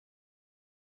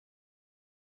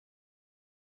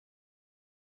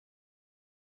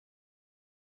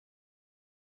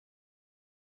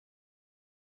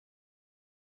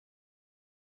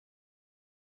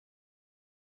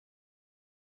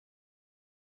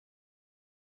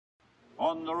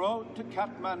on the road to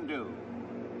Katmandu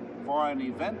for an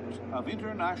event of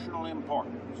international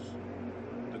importance,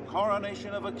 the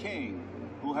coronation of a king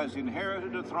who has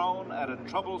inherited a throne at a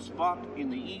troubled spot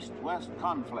in the East-West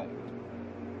conflict.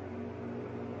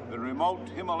 The remote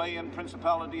Himalayan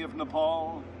principality of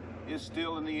Nepal is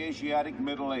still in the Asiatic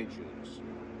Middle Ages,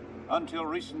 until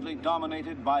recently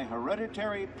dominated by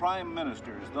hereditary prime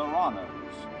ministers, the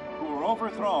Ranas, who were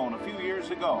overthrown a few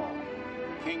years ago.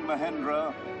 King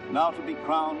Mahendra, now to be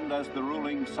crowned as the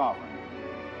ruling sovereign.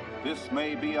 This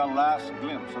may be a last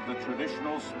glimpse of the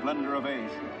traditional splendor of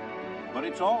Asia, but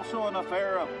it's also an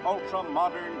affair of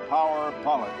ultra-modern power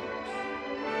politics.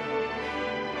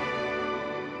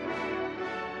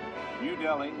 New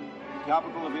Delhi,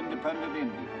 capital of independent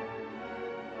India.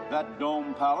 That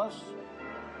dome palace,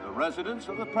 the residence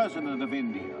of the President of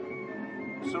India,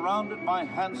 surrounded by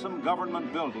handsome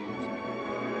government buildings.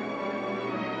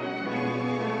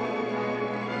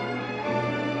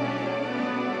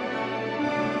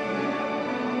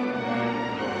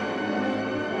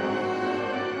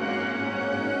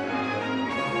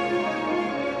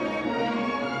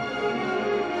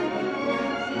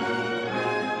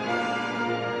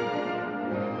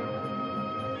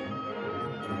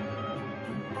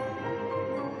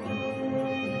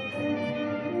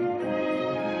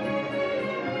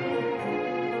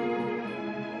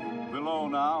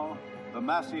 Now, the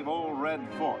massive old red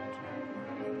fort,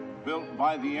 built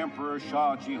by the Emperor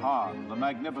Shah Jahan, the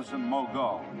magnificent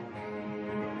Mughal.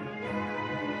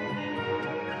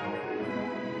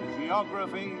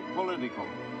 Geography, political.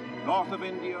 North of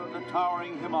India, the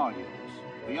towering Himalayas,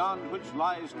 beyond which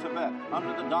lies Tibet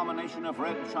under the domination of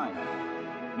Red China.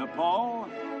 Nepal,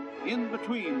 in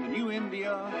between the new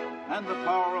India and the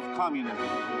power of communism.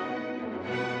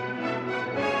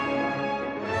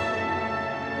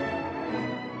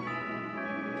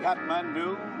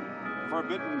 Katmandu,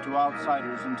 forbidden to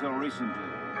outsiders until recently.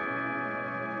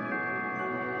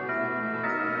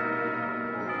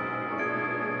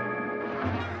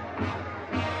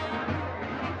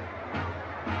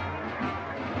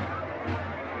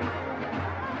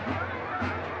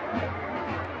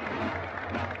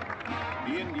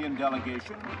 The Indian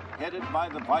delegation, headed by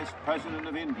the Vice President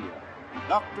of India,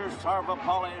 Dr.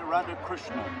 Sarvepalli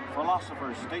Radhakrishnan,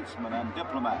 philosopher, statesman, and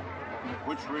diplomat,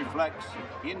 which reflects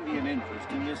Indian interest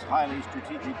in this highly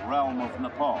strategic realm of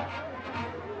Nepal.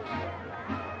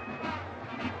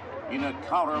 In a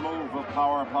counter-move of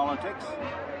power politics,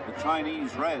 the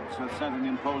Chinese Reds have sent an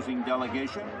imposing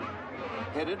delegation,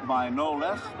 headed by no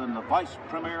less than the Vice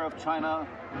Premier of China,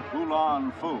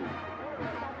 Ulan Fu.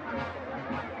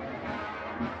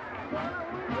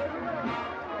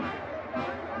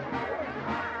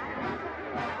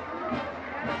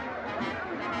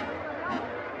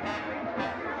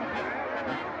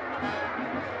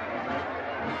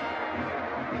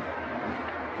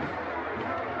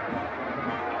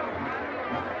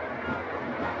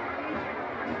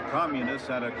 Communists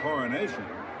at a coronation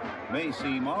may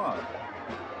seem odd,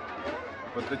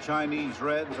 but the Chinese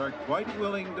Reds are quite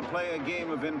willing to play a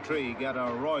game of intrigue at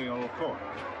a royal court.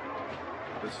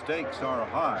 The stakes are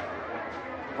high.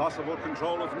 Possible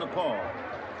control of Nepal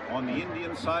on the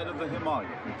Indian side of the Himalayas.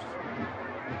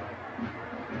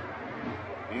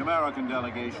 The American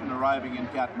delegation arriving in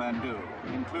Katmandu,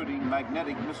 including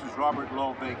magnetic Mrs. Robert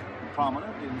Lowe Baker,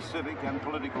 prominent in civic and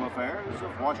political affairs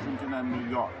of Washington and New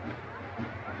York.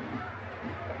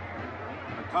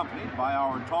 Accompanied by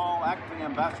our tall acting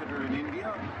ambassador in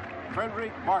India,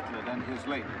 Frederick Bartlett and his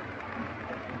lady.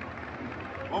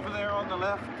 Over there on the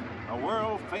left, a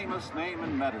world-famous name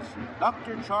in medicine,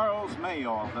 Dr. Charles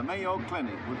Mayo of the Mayo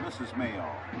Clinic with Mrs. Mayo.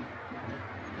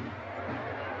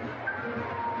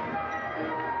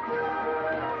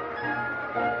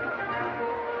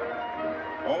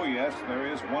 Oh yes, there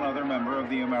is one other member of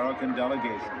the American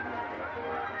delegation.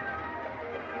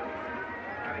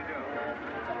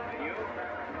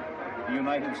 The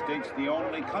United States, the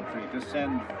only country to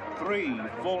send 3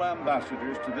 full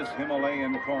ambassadors to this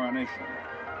Himalayan coronation.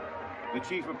 The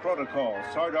Chief of Protocol,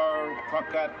 Sardar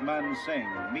Prakat Man Singh,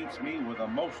 meets me with a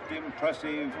most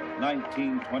impressive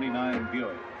 1929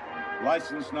 Buick.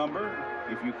 License number,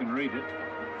 if you can read it,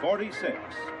 46.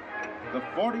 The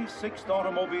 46th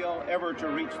automobile ever to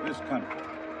reach this country.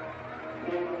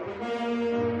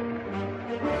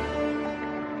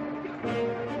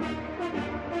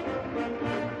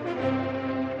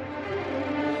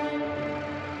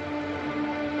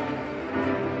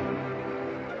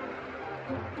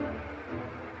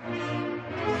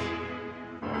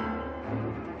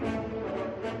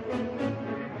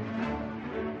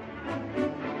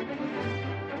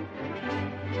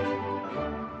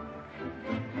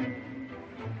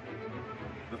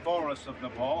 forests of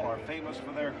Nepal are famous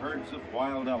for their herds of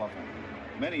wild elephant,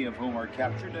 many of whom are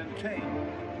captured and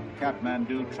tamed.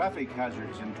 Katmandu traffic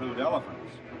hazards include elephants.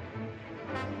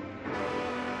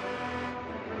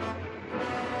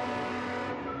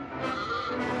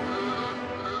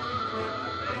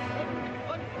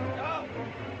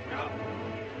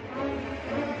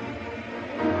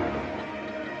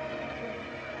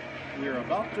 We're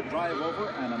about to drive over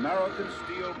an American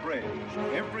steel bridge,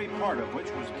 every part of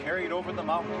which was carried over the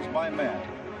mountains by men.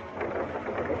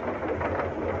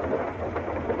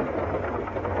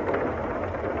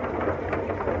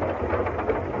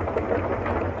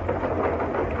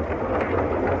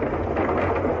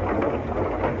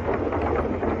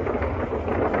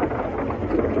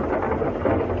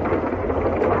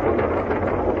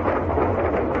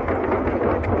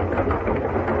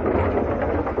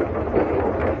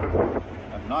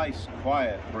 Nice,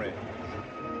 quiet bridge.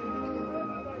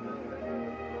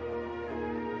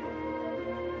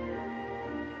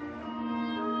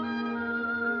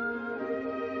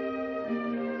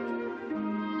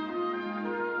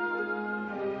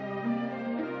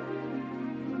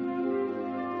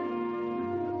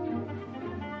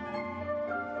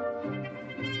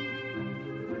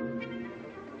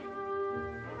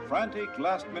 Frantic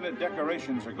last-minute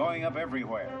decorations are going up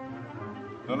everywhere.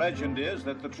 The legend is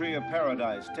that the tree of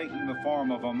paradise, taking the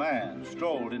form of a man,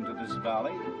 strolled into this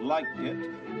valley, liked it,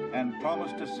 and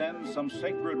promised to send some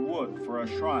sacred wood for a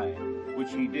shrine,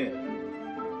 which he did.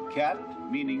 Kat,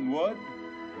 meaning wood,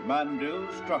 Mandu,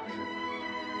 structure.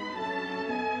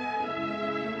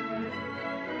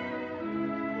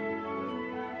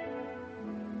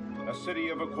 A city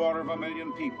of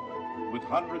 250,000 people, with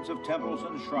hundreds of temples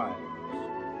and shrines.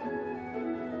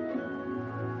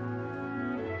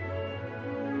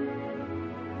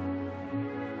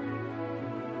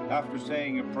 After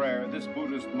saying a prayer, this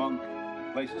Buddhist monk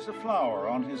places a flower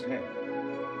on his head.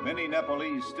 Many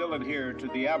Nepalese still adhere to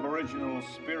the aboriginal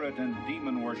spirit and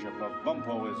demon worship of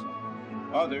Bumpoism,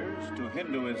 others to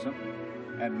Hinduism,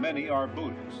 and many are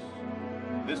Buddhists.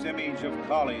 This image of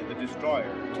Kali, the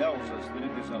destroyer, tells us that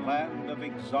it is a land of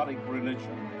exotic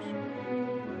religions.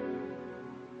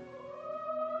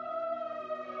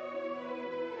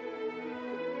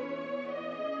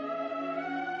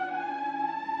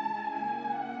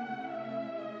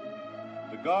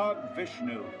 God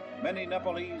Vishnu, many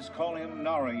Nepalese call him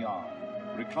Narayan,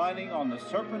 reclining on the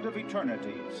serpent of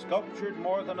eternity, sculptured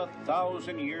more than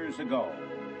 1,000 years ago.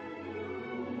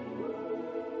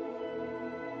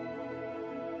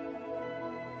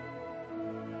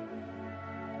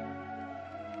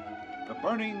 The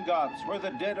burning ghats, where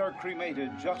the dead are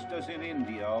cremated, just as in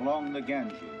India along the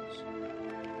Ganges.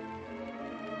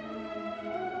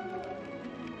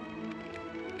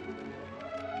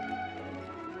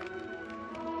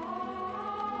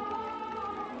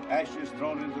 Ashes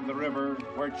thrown into the river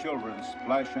where children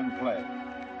splash and play.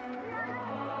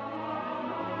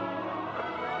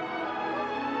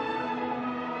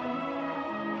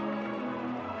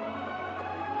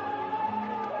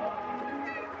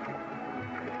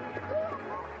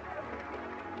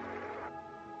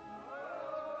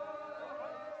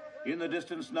 In the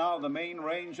distance now, the main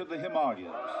range of the Himalayas,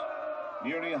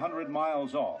 nearly 100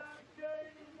 miles off.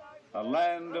 A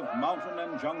land of mountain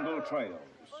and jungle trails.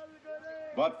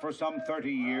 But for some 30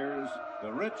 years,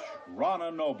 the rich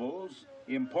Rana nobles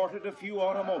imported a few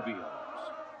automobiles,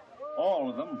 all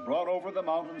of them brought over the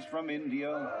mountains from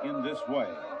India in this way.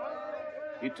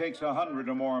 It takes 100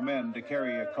 or more men to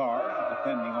carry a car,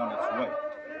 depending on its weight.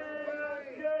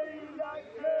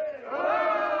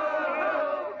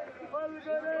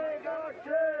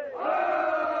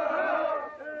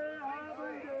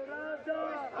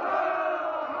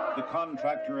 The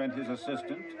contractor and his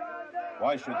assistant,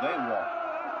 why should they walk?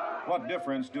 What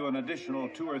difference do an additional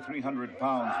 200 or 300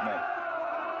 pounds make?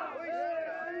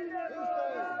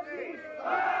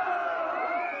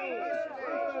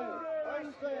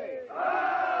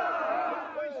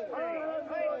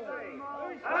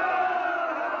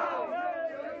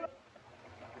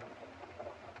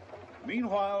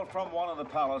 Meanwhile, from one of the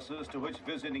palaces to which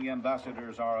visiting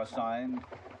ambassadors are assigned,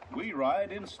 we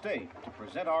ride in state to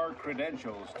present our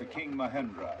credentials to King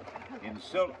Mahendra in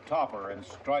silk topper and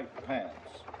striped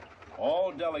pants.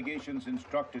 All delegations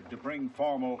instructed to bring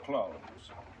formal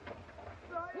clothes.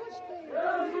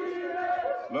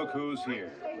 Look who's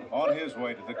here, on his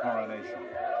way to the coronation.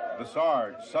 The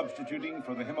Sarge substituting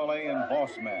for the Himalayan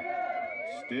boss man,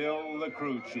 still the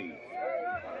crew chief.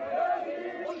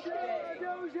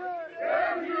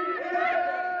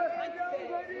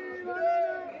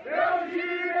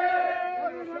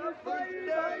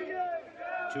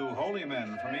 Two holy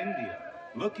men from India,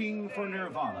 looking for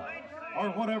nirvana. or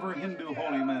whatever Hindu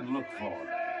holy men look for.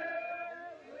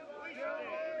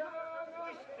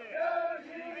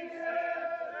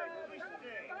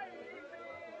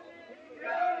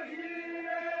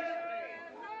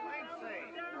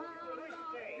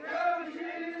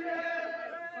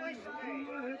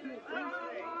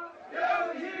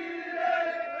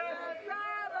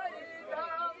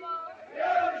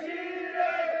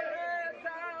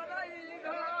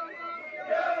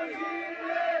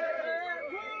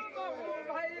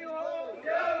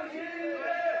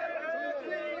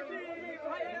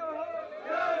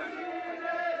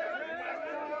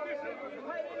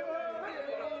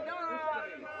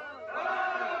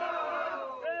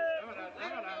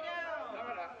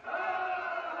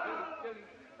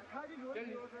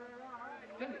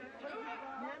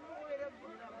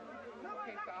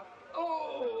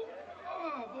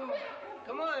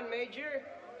 Come on, Major.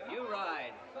 You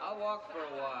ride. I'll walk for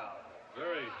a while.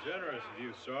 Very generous of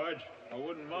you, Sarge. I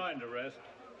wouldn't mind a rest.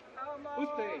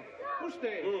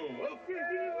 Uste. Ooh.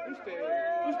 Uste.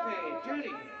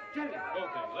 Jelly.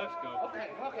 Okay, let's go.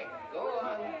 Okay. Go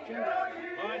on, Jelly.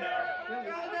 Bye now.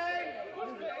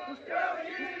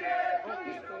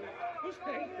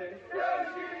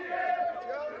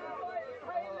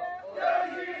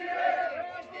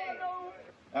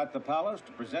 At the palace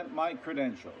to present my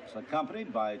credentials,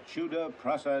 accompanied by Chuda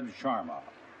Prasad Sharma,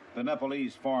 the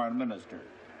Nepalese foreign minister,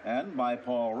 and by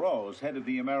Paul Rose, head of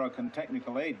the American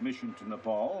Technical Aid Mission to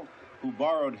Nepal, who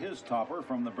borrowed his topper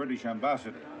from the British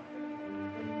ambassador.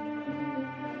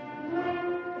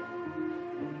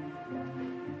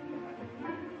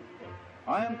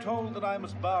 I am told that I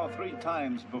must bow 3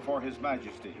 times before His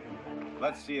Majesty.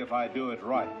 Let's see if I do it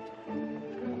right.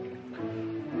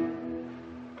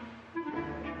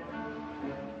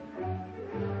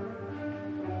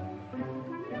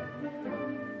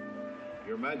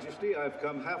 Your Majesty, I've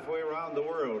come halfway around the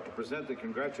world to present the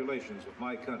congratulations of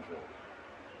my country.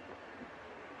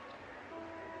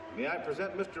 May I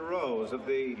present Mr. Rose of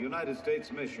the United States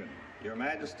Mission? Your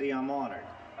Majesty, I'm honored.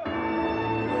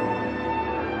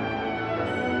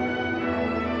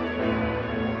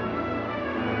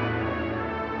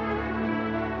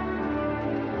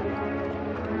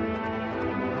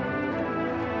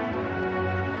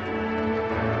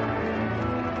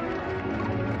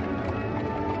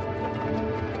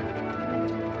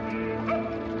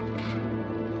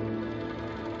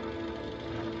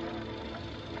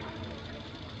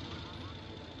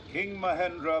 King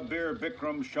Mahendra Bir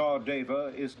Bikram Shah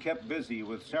Deva is kept busy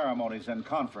with ceremonies and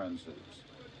conferences.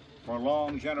 For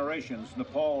long generations,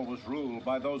 Nepal was ruled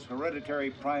by those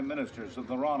hereditary prime ministers of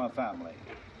the Rana family.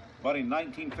 But in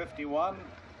 1951,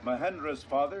 Mahendra's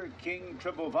father, King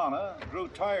Tribhuvana, grew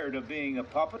tired of being a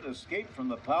puppet, escaped from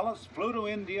the palace, flew to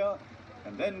India,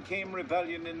 and then came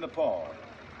rebellion in Nepal.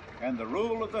 And the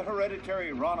rule of the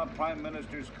hereditary Rana prime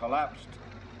ministers collapsed,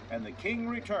 and the king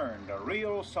returned a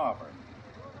real sovereign.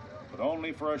 But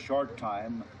only for a short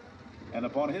time, and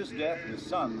upon his death, his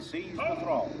son seized the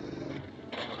throne.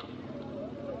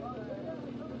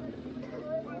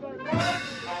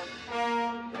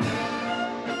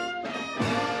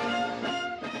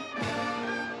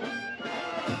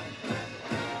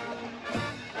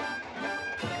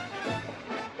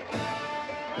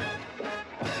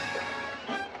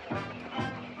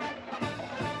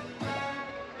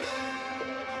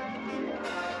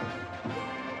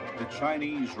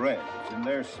 Chinese Reds in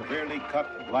their severely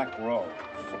cut black robes,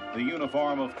 the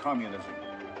uniform of communism.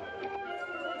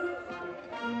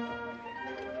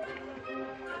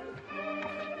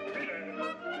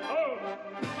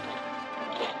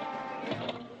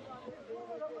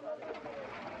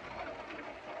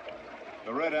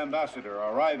 The Red Ambassador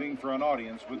arriving for an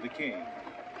audience with the king,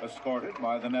 escorted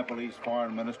by the Nepalese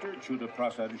Foreign Minister Chuda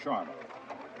Prasad Sharma.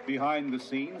 Behind the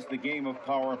scenes, the game of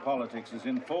power politics is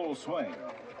in full swing.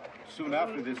 Soon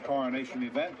after this coronation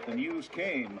event, the news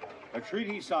came, a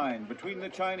treaty signed between the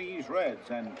Chinese Reds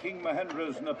and King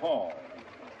Mahendra's Nepal.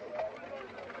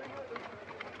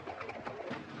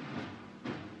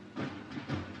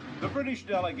 The British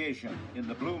delegation, in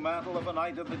the blue mantle of a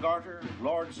Knight of the Garter,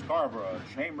 Lord Scarborough,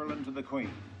 Chamberlain to the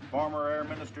Queen, former Air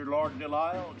Minister Lord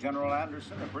Delisle, General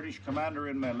Anderson, a British commander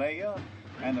in Malaya,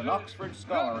 and an Oxford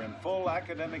scholar in full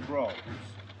academic robes.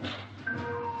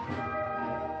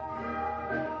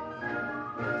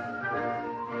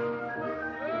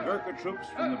 Gurkha troops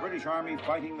from the British Army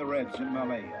fighting the Reds in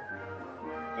Malaya.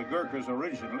 The Gurkhas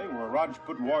originally were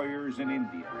Rajput warriors in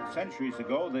India. Centuries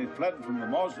ago, they fled from the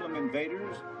Muslim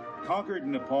invaders, conquered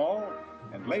Nepal,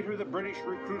 and later the British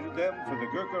recruited them for the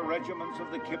Gurkha regiments of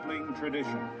the Kipling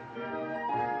tradition.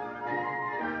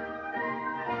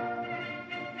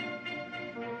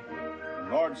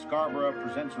 Lord Scarborough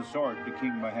presents a sword to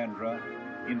King Mahendra,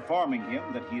 informing him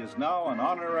that he is now an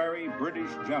honorary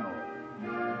British general.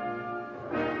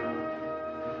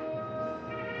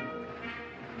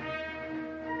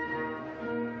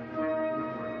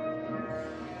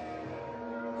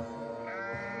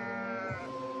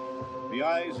 The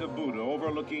eyes of Buddha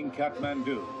overlooking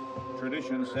Katmandu.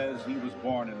 Tradition says he was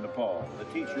born in Nepal, the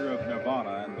teacher of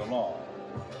nirvana and the law.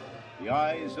 The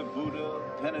eyes of Buddha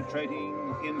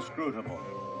penetrating, inscrutable.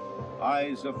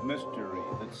 Eyes of mystery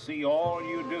that see all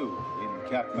you do in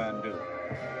Katmandu.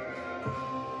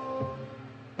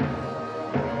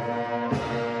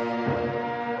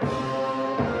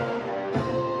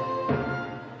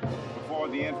 Before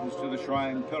the entrance to the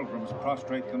shrine, pilgrims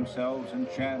prostrate themselves and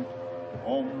chant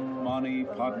Om Mani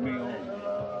Padme Om.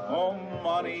 Om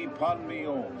Mani Padme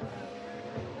Om.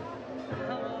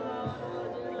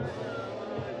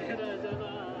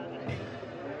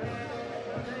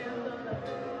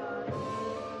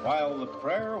 While the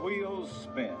prayer wheels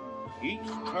spin, each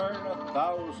turn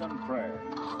 1,000 prayers.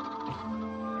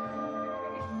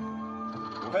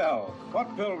 Well,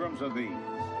 what pilgrims are these?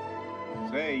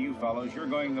 Say, you fellows, you're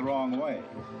going the wrong way.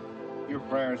 Your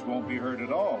prayers won't be heard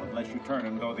at all unless you turn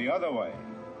and go the other way.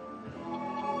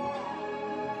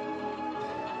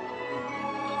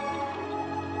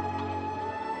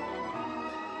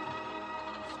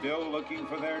 Still looking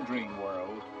for their dream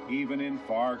world, even in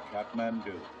far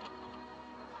Katmandu.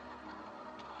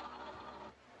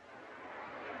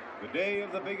 The day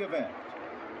of the big event.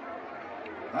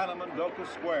 Hanuman built a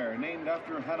square named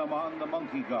after Hanuman, the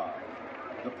monkey god.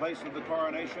 The place of the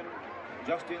coronation,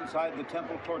 just inside the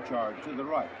temple courtyard to the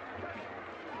right.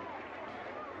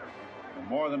 And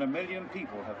more than 1 million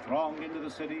people have thronged into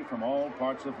the city from all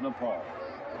parts of Nepal.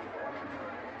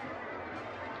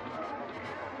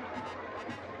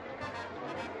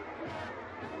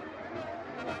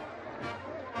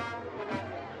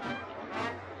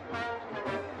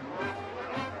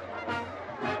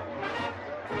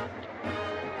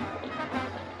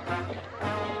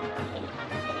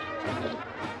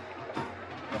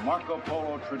 Marco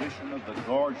Polo tradition of the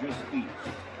gorgeous East,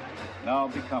 now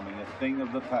becoming a thing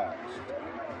of the past.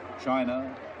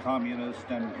 China, communist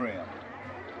and grim.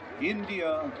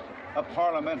 India, a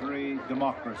parliamentary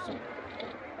democracy.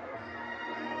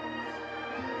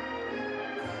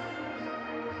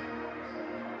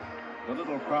 The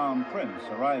little crown prince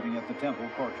arriving at the temple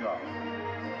courtyard.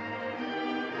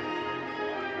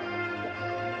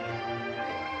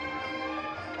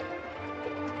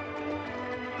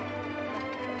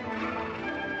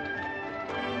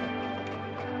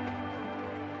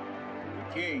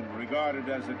 King, regarded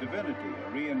as a divinity, a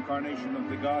reincarnation of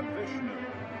the god Vishnu.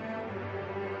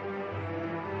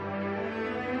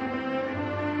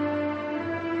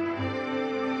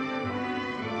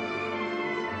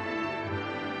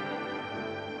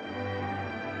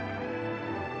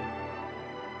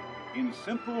 In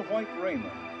simple white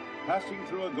raiment, passing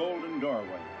through a golden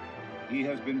doorway, he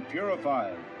has been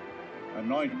purified,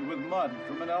 anointed with mud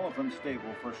from an elephant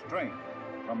stable for strength,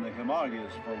 from the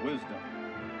Himalayas for wisdom.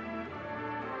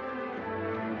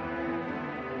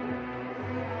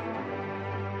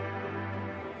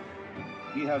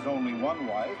 He has only one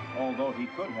wife, although he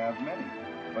could have many,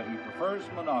 but he prefers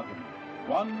monogamy.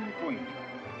 One queen.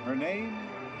 Her name,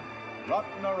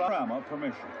 Cinerama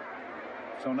permission.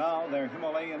 So now their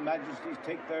Himalayan majesties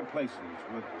take their places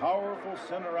with powerful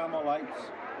Cinerama lights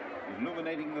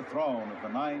illuminating the throne of the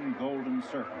 9 golden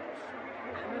serpents.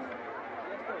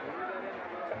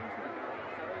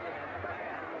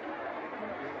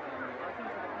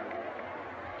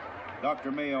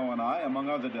 Dr. Mayo and I, among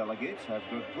other delegates, have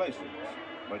good places,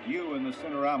 but you in the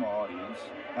Cinerama audience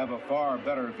have a far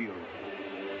better view.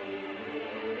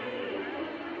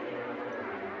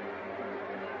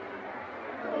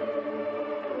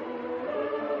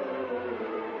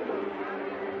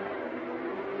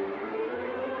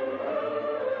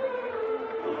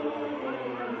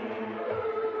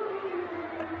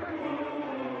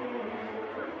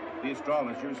 The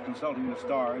astrologers consulting the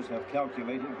stars have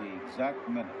calculated the exact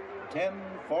minute.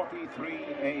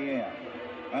 10:43 a.m.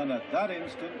 And at that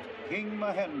instant, King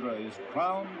Mahendra is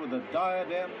crowned with a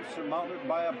diadem surmounted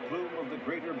by a plume of the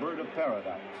greater bird of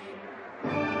paradise.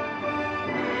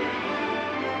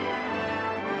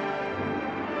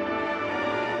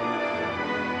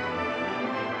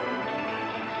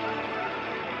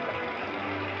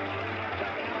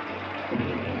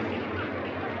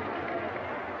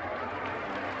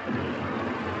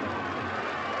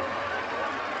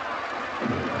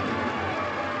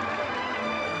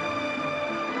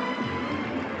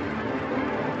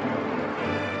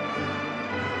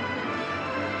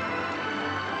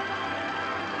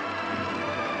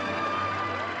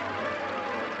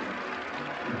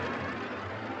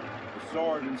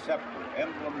 sword and scepter,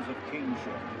 emblems of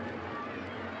kingship.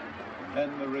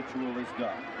 Then the ritual is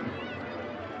done.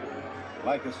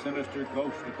 Like a sinister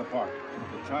ghost at the park,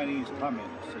 the Chinese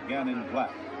communists, again in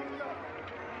black.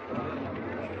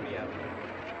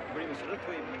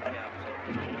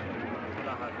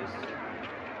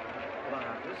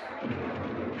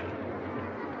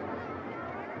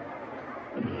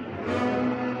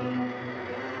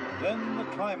 Then the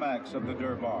climax of the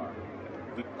Durbar,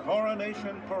 the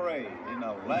coronation parade in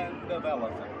a land of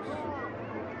elephants.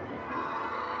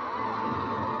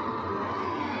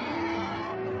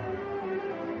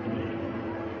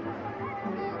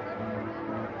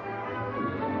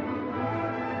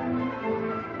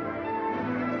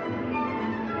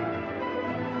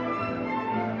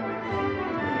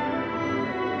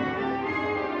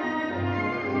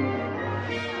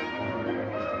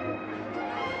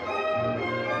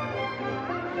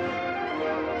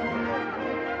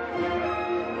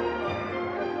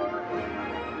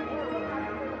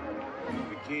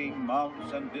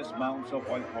 Mounts and dismounts a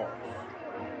white horse.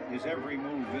 His every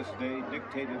move this day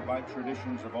dictated by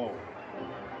traditions of old.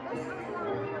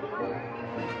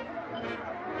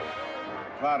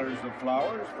 Platters of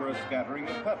flowers for a scattering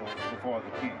of petals before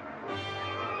the king.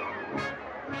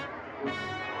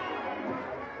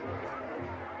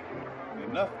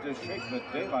 Enough to shake the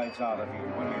daylights out of you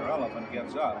when your elephant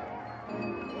gets up.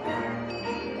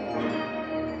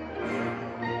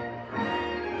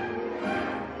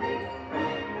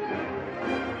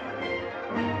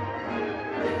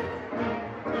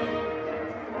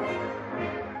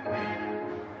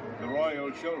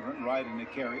 Children ride in the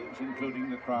carriage,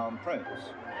 including the Crown Prince.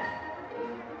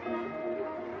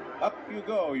 Up you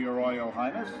go, Your Royal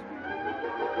Highness.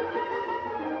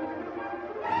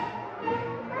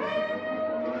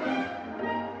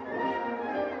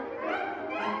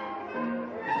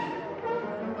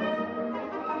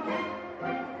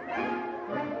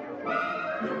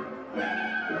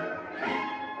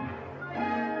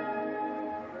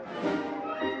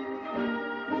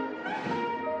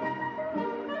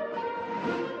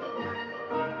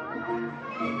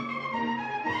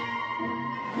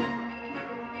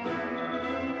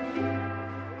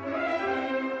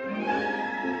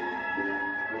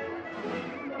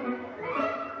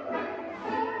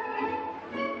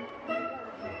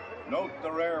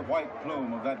 White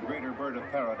plume of that greater bird of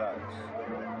paradise,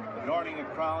 adorning a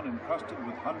crown encrusted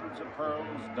with hundreds of pearls,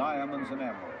 diamonds, and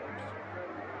emeralds.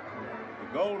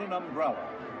 The golden umbrella,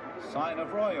 sign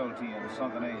of royalty in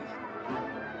Southern Asia.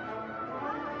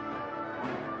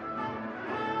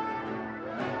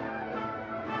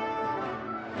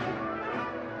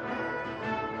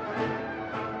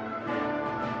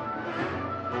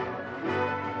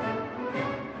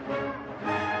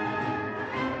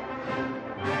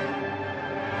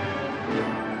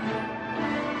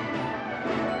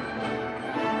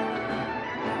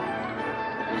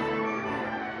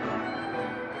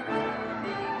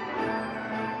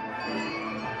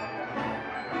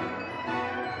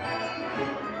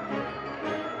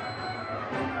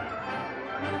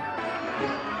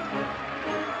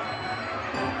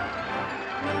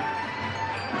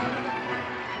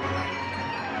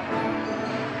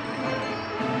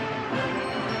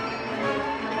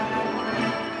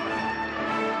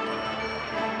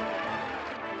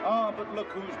 Look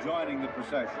who's joining the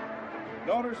procession.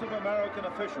 Daughters of American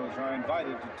officials are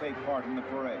invited to take part in the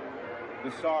parade.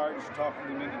 The Sarge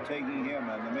talking them into taking him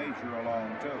and the Major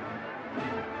along too.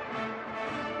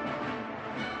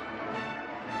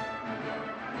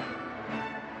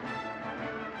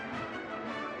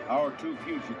 Our two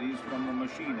fugitives from the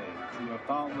machine age who have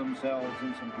found themselves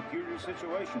in some peculiar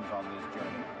situations on this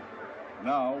journey,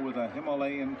 now with a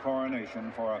Himalayan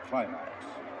coronation for a climax.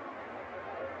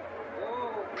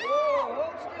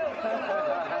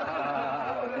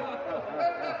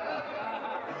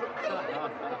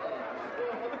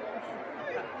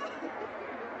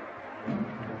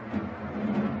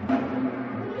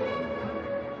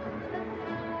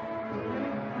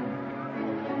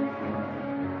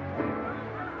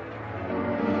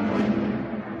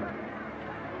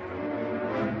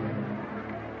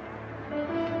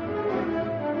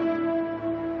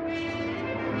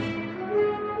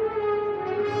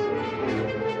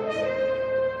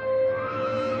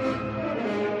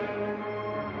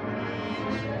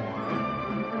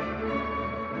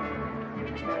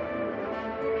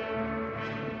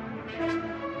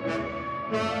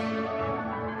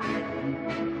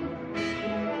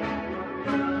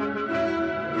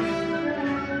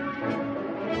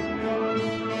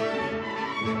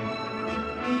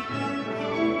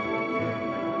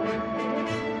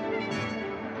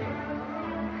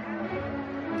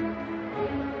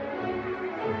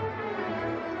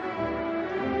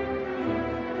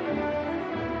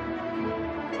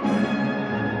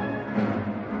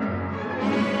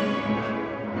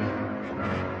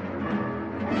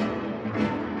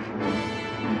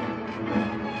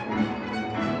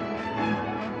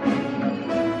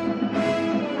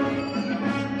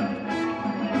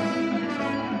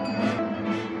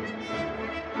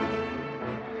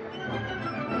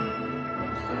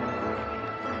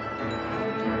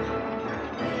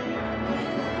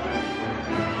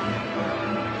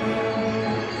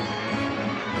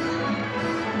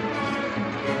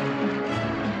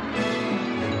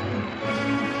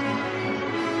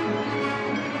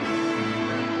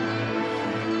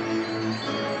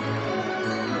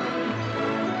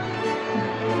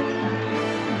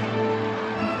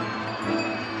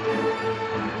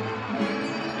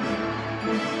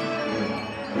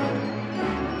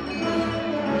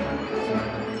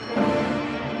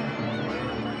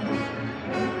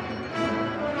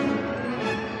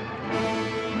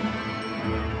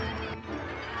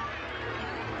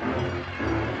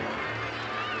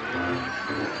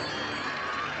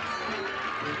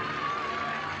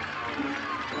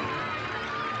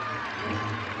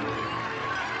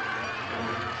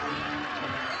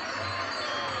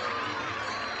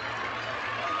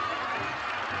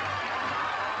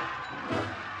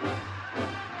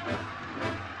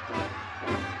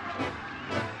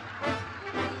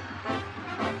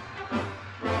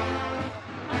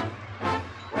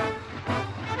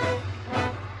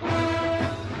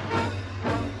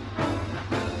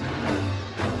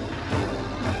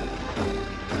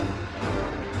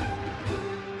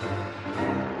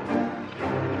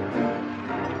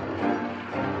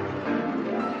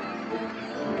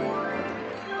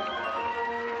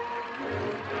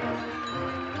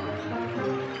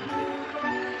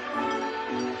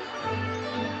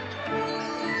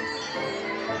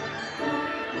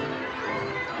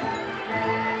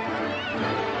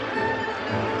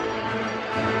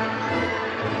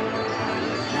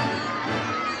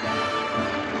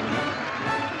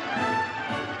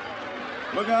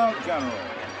 Look out, General.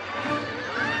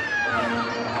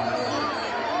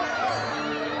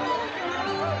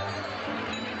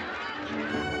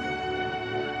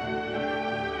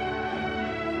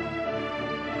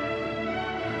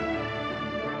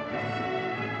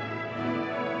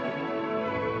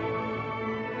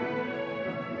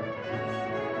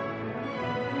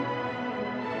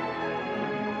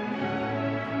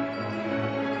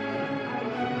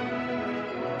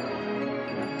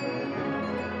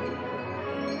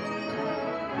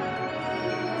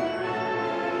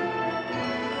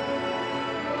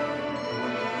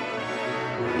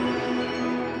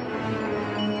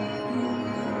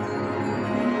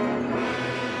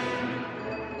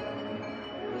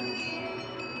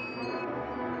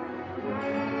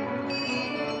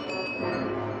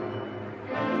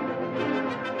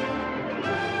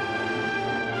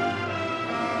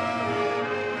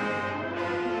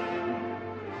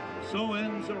 So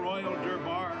ends a royal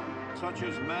durbar, such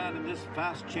as man in this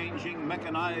fast-changing,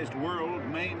 mechanized world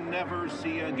may never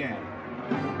see again.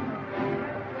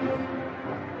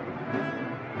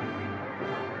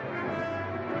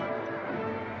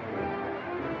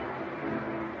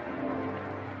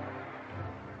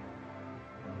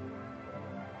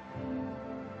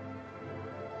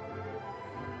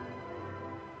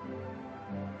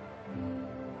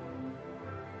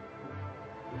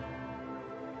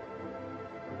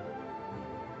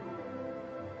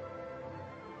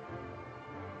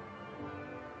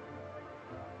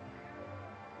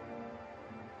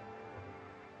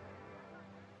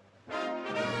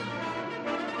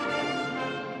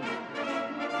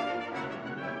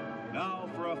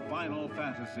 Final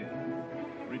fantasy.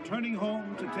 Returning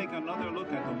home to take another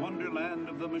look at the wonderland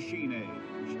of the machine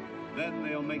age. Then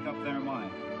they'll make up their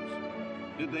minds.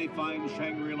 Did they find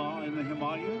Shangri-La in the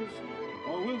Himalayas?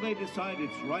 Or will they decide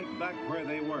it's right back where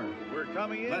they were? We're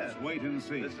coming in. Let's wait and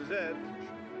see. This is it.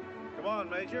 Come on,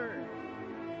 Major.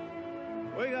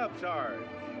 Wake up, Sarge.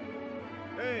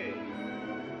 Hey.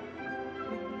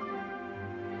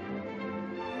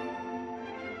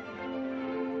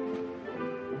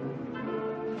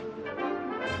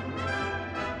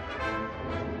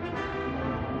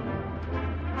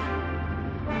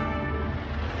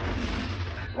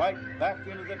 Right back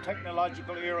into the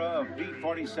technological era of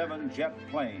B-47 jet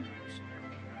planes,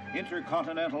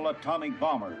 intercontinental atomic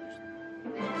bombers,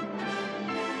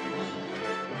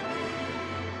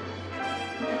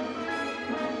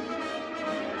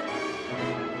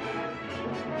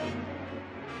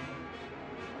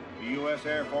 the U.S.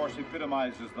 Air Force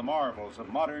epitomizes the marvels of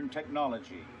modern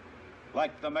technology,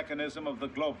 like the mechanism of the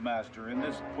Globemaster in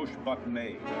this push-button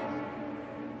age.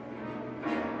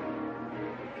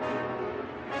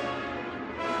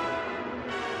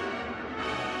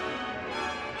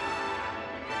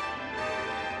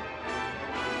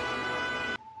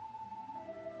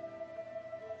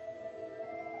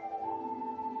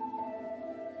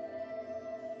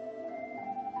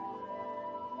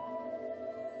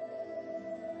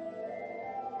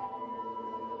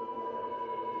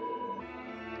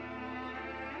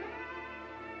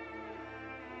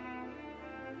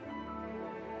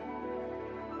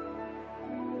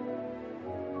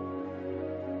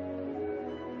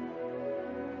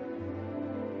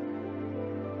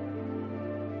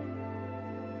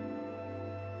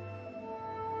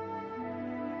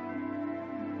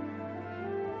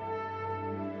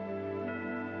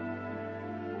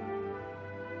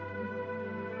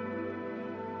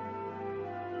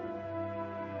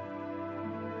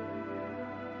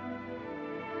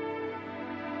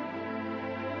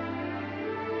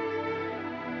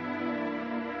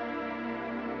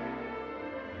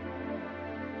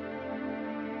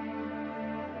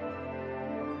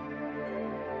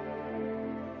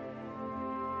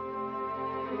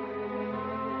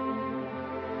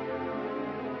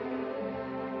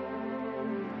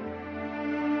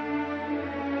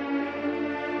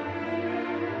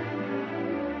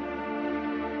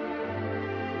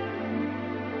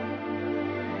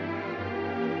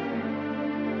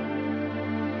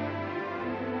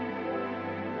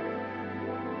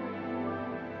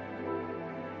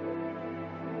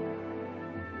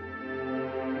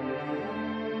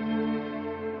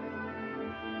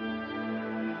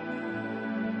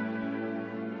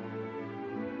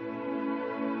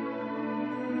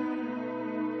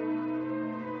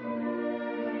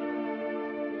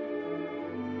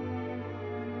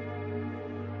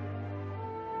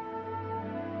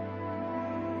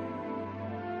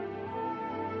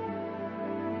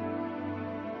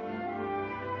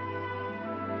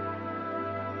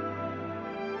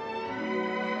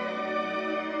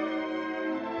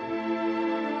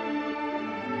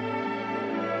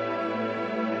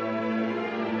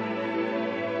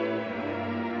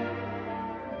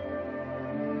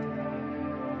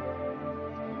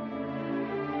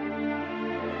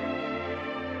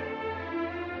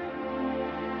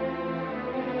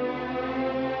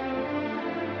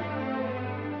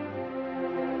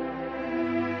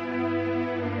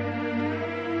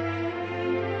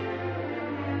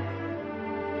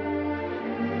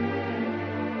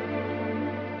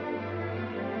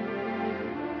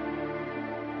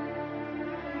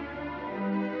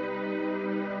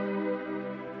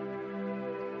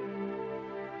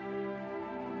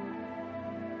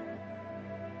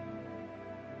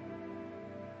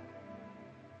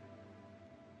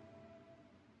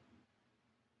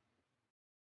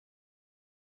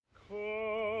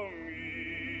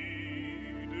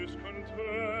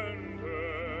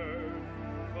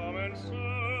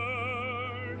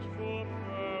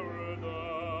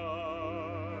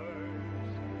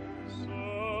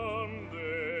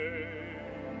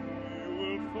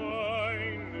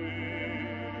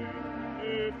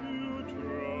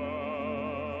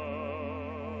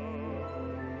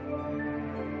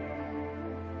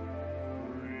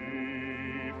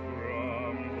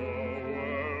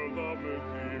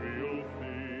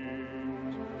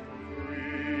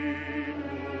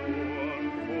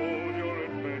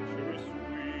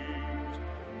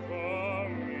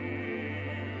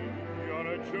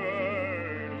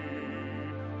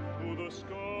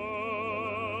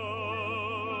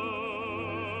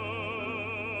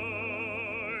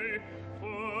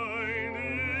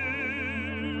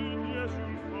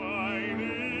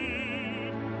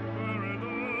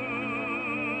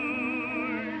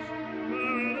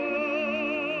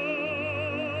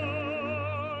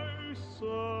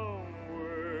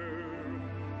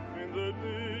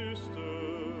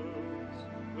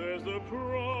 as the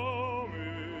promise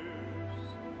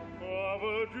of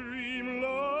a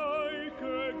dreamlike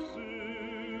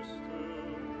existence.